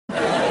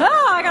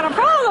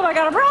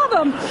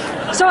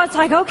So it's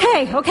like,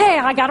 okay,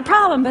 I got a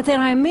problem. But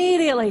then I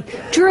immediately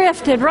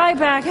drifted right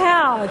back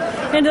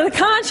out into the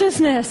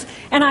consciousness.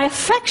 And I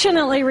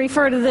affectionately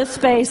refer to this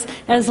space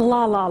as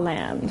La La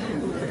Land.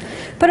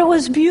 But it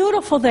was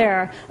beautiful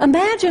there.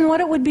 Imagine what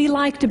it would be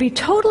like to be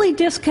totally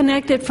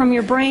disconnected from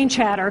your brain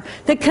chatter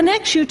that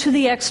connects you to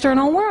the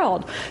external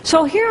world.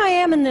 So here I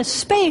am in this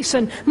space,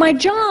 and my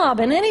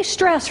job and any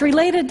stress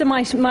related to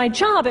my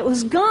job, it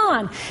was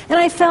gone. And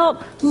I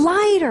felt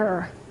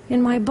lighter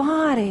in my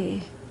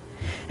body.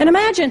 And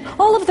imagine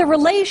all of the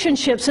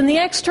relationships in the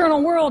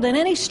external world and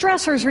any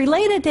stressors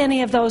related to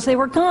any of those, they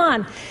were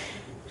gone.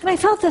 And I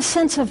felt this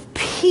sense of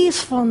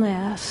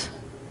peacefulness.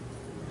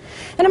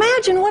 And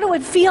imagine what it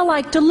would feel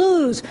like to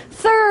lose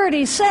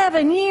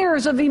 37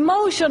 years of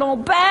emotional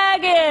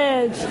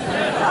baggage.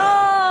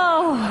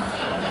 Oh,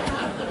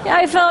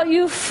 I felt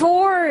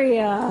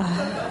euphoria.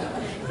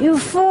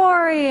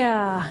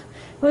 Euphoria.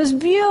 It was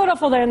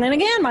beautiful there. And then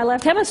again, my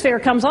left hemisphere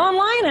comes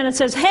online and it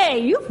says, hey,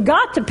 you've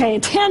got to pay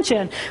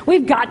attention.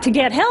 We've got to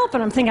get help.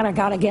 And I'm thinking, I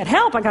got to get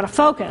help. I got to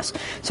focus.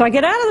 So I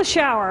get out of the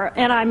shower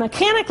and I'm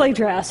mechanically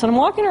dressed and I'm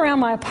walking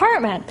around my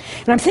apartment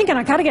and I'm thinking,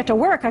 I got to get to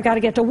work. I got to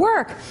get to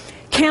work.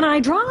 Can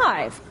I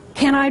drive?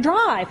 Can I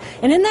drive?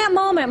 And in that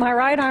moment, my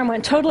right arm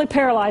went totally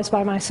paralyzed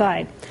by my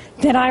side.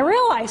 Then I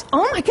realized,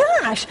 oh my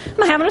gosh,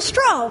 I'm having a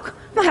stroke.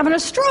 I'm having a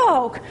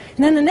stroke.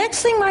 And then the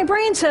next thing my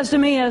brain says to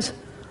me is,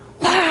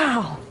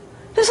 wow,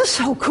 this is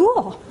so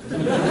cool.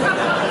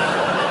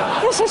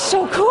 This is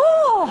so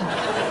cool.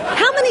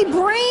 How many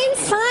brain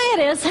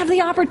scientists have the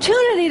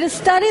opportunity to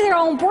study their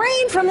own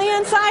brain from the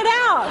inside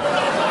out?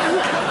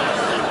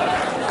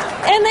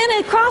 And then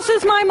it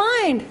crosses my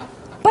mind,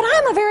 but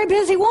I'm a very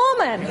busy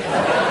woman.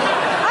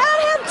 I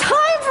don't have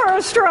time for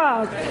a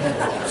stroke.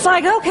 It's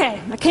like,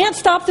 okay, I can't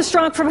stop the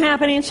stroke from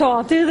happening, so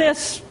I'll do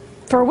this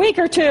for a week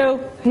or two,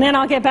 and then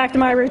I'll get back to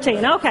my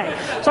routine. Okay,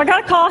 so I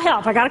got to call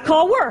help. I got to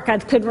call work. I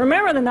couldn't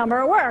remember the number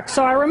at work.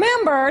 So I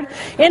remembered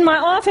in my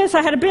office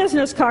I had a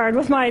business card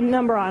with my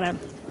number on it.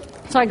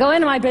 So I go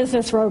into my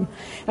business room,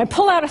 and I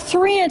pull out a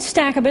 3-inch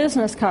stack of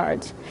business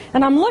cards.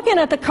 And I'm looking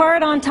at the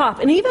card on top.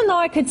 And even though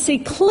I could see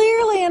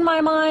clearly in my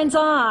mind's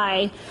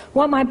eye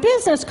what my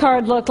business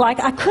card looked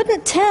like, I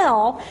couldn't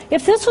tell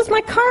if this was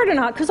my card or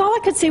not, because all I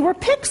could see were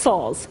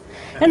pixels.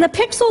 And the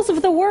pixels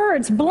of the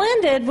words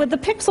blended with the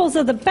pixels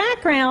of the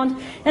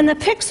background and the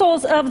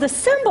pixels of the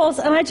symbols,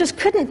 and I just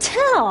couldn't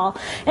tell.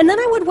 And then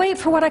I would wait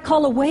for what I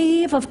call a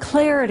wave of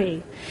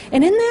clarity.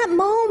 And in that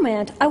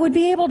moment, I would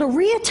be able to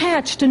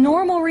reattach to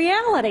normal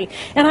reality.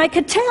 And I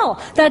could tell,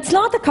 that's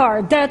not the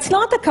card, that's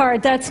not the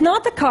card, that's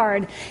not the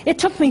card. It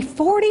took me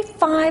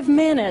 45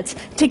 minutes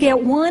to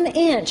get 1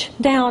 inch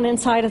down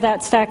inside of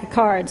that stack of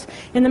cards.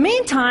 In the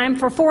meantime,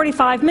 for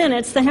 45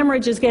 minutes, the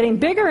hemorrhage is getting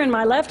bigger in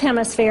my left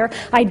hemisphere.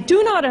 I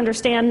do not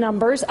understand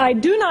numbers. I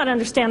do not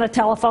understand a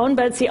telephone,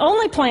 but it's the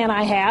only plan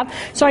I have.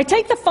 So I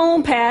take the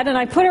foam pad and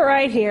I put it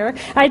right here.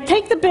 I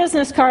take the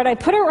business card, I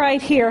put it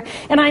right here,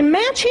 and I'm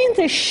matching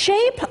the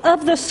shape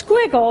of the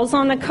squiggles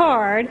on the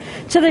card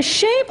to the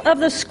shape of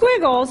the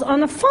squiggles on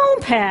the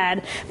foam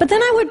pad. But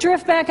then I would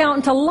drift back out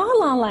into La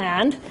La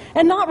Land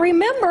and not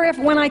remember if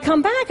when I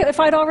come back if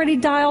I'd already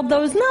dialed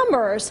those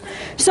numbers.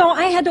 So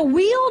I had to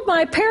wield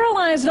my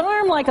paralyzed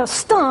arm like a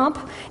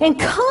stump and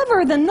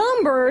cover the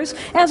numbers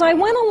as I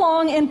went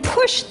along and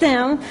push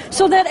them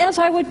so that as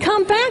I would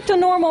come back to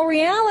normal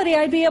reality,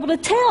 I'd be able to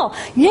tell,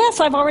 yes,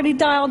 I've already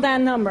dialed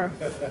that number.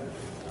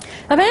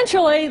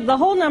 Eventually, the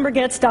whole number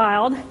gets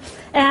dialed,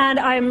 and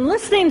I'm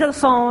listening to the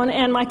phone,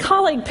 and my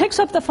colleague picks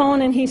up the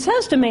phone, and he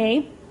says to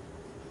me,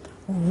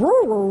 and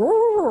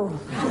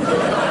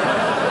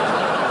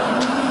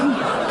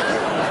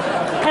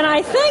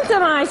I think to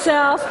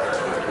myself,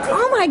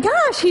 oh my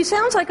gosh, he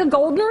sounds like a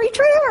golden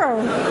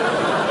retriever.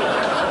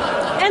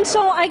 And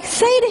so I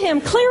say to him,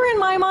 clear in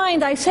my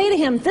mind, I say to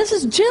him, this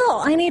is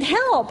Jill, I need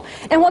help.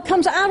 And what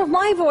comes out of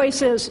my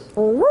voice is,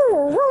 and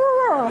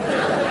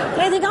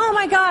I think, oh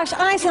my gosh,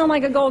 I sound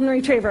like a golden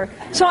retriever.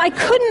 So I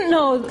didn't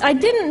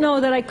know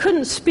that I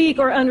couldn't speak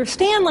or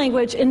understand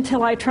language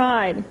until I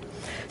tried.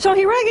 So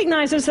he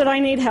recognizes that I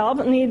need help,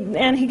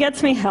 and he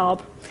gets me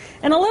help.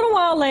 And a little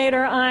while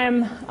later,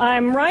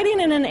 I'm riding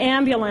in an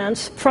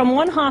ambulance from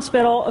one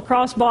hospital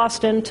across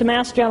Boston to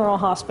Mass General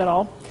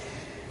Hospital.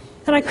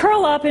 And I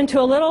curl up into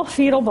a little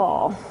fetal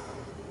ball.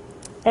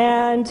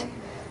 And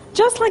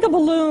just like a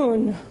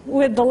balloon,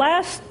 with the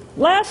last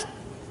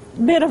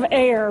bit of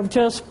air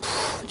just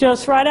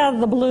right out of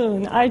the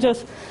balloon, I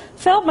just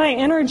felt my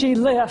energy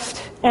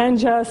lift,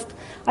 and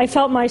I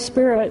felt my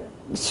spirit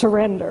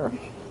surrender.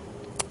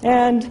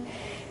 And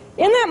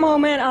in that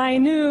moment, I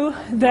knew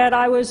that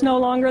I was no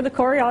longer the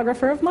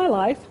choreographer of my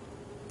life,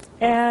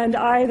 and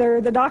either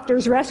the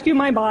doctors rescue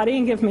my body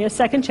and give me a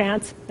second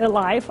chance at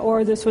life,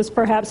 or this was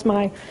perhaps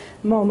my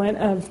moment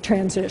of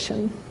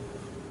transition.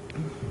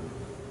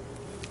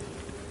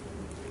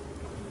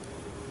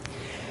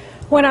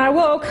 When I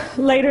woke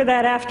later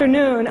that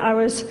afternoon, I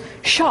was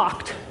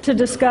shocked to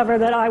discover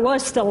that I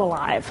was still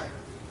alive.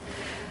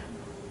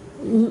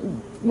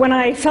 when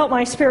I felt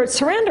my spirit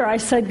surrender, I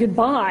said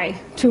goodbye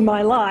to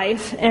my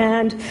life,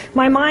 and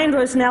my mind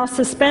was now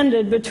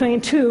suspended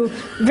between two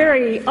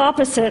very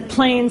opposite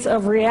planes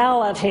of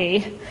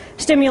reality.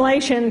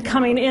 Stimulation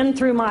coming in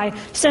through my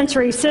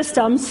sensory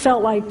systems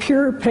felt like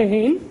pure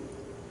pain.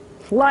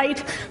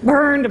 Light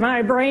burned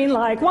my brain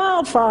like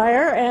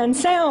wildfire, and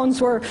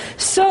sounds were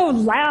so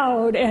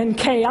loud and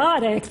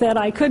chaotic that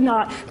I could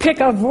not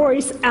pick a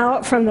voice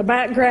out from the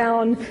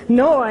background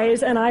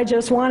noise, and I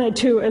just wanted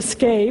to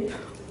escape.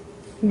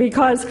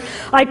 Because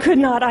I could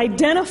not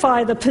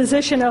identify the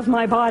position of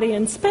my body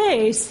in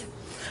space,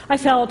 I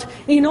felt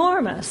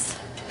enormous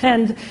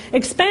and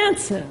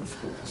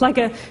expansive, like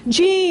a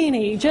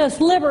genie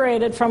just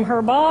liberated from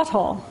her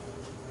bottle.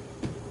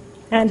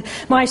 And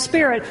my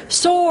spirit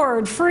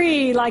soared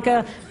free like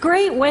a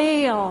great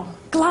whale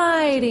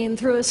gliding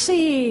through a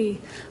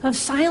sea of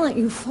silent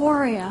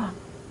euphoria.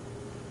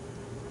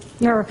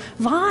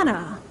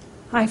 Nirvana.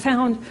 I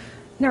found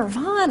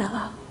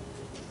nirvana.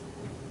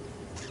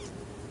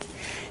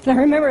 And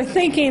I remember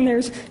thinking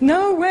there's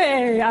no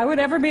way I would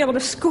ever be able to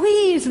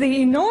squeeze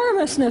the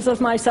enormousness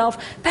of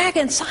myself back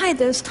inside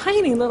this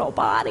tiny little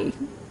body.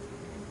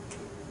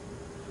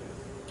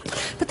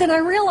 But then I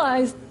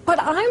realized, but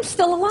I'm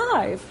still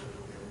alive.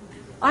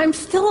 I'm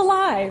still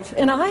alive,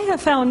 and I have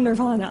found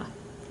nirvana.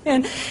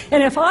 And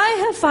if I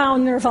have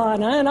found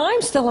nirvana and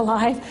I'm still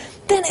alive,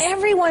 then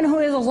everyone who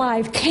is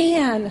alive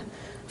can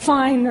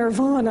find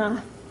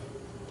nirvana.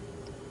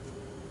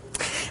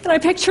 And I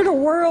pictured a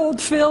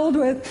world filled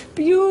with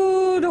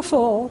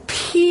beautiful,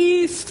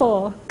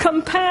 peaceful,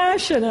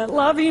 compassionate,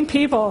 loving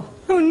people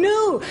who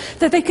knew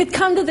that they could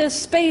come to this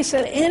space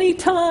at any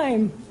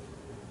time,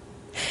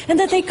 and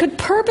that they could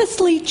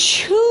purposely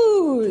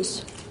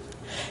choose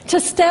to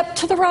step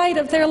to the right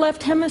of their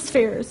left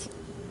hemispheres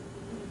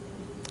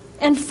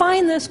and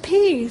find this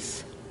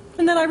peace.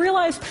 And then I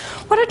realized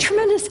what a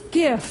tremendous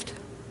gift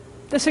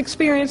this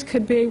experience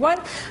could be.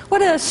 What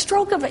a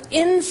stroke of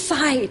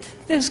insight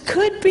this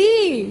could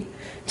be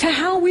to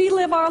how we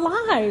live our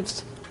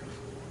lives.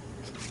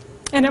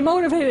 And it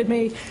motivated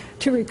me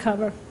to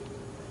recover.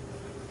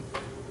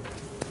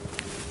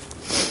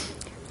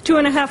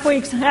 2.5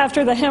 weeks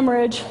after the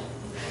hemorrhage,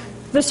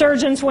 the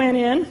surgeons went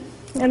in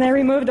and they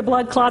removed a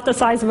blood clot the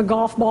size of a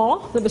golf ball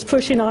that was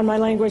pushing on my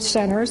language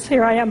centers.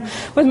 Here I am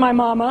with my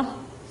mama,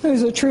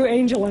 who's a true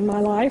angel in my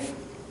life.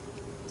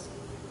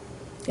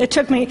 It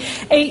took me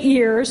 8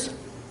 years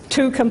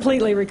to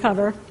completely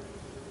recover.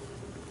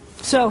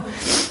 So,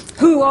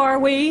 who are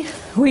we?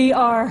 We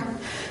are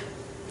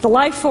the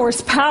life force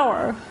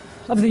power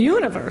of the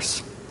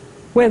universe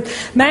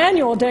with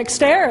manual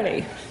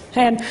dexterity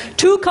and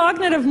 2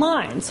 cognitive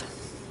minds.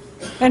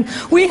 And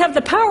we have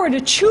the power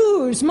to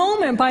choose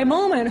moment by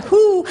moment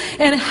who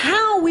and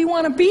how we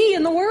want to be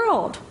in the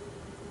world.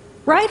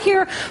 Right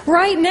here,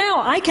 right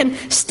now, I can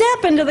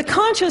step into the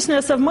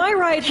consciousness of my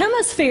right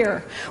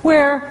hemisphere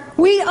where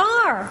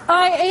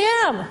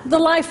I am the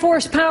life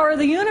force power of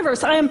the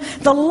universe. I am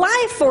the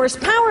life force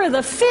power of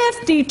the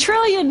 50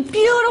 trillion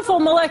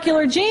beautiful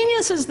molecular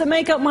geniuses that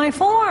make up my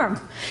form,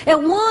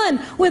 at one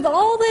with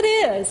all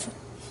that is.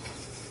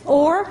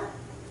 Or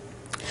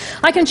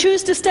I can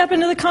choose to step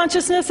into the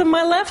consciousness of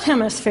my left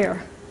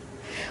hemisphere,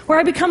 where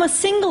I become a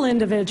single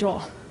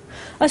individual,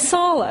 a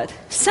solid,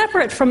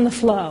 separate from the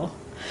flow,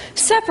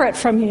 separate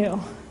from you.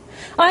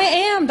 I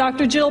am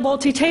Dr. Jill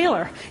Bolte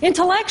Taylor,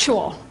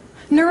 intellectual,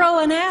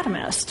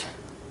 neuroanatomist.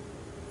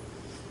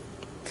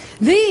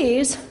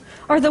 These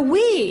are the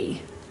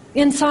we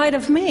inside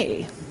of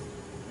me.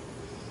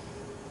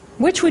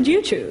 Which would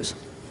you choose?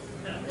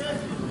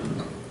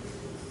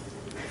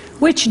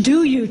 Which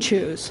do you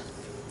choose?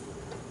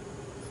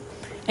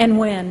 And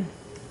when?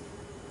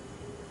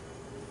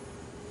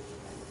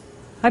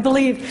 I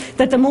believe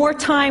that the more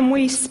time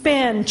we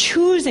spend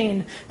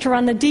choosing to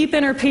run the deep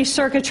inner peace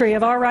circuitry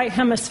of our right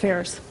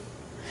hemispheres,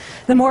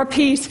 the more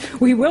peace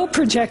we will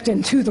project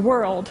into the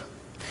world,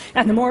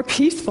 and the more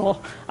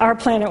peaceful our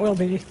planet will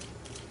be.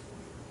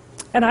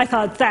 And I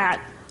thought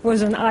that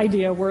was an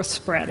idea worth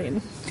spreading.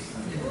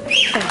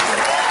 Thank you.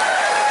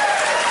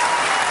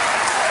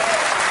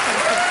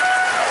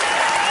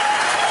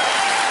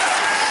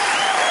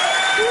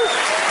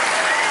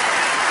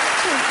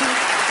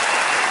 Thank you.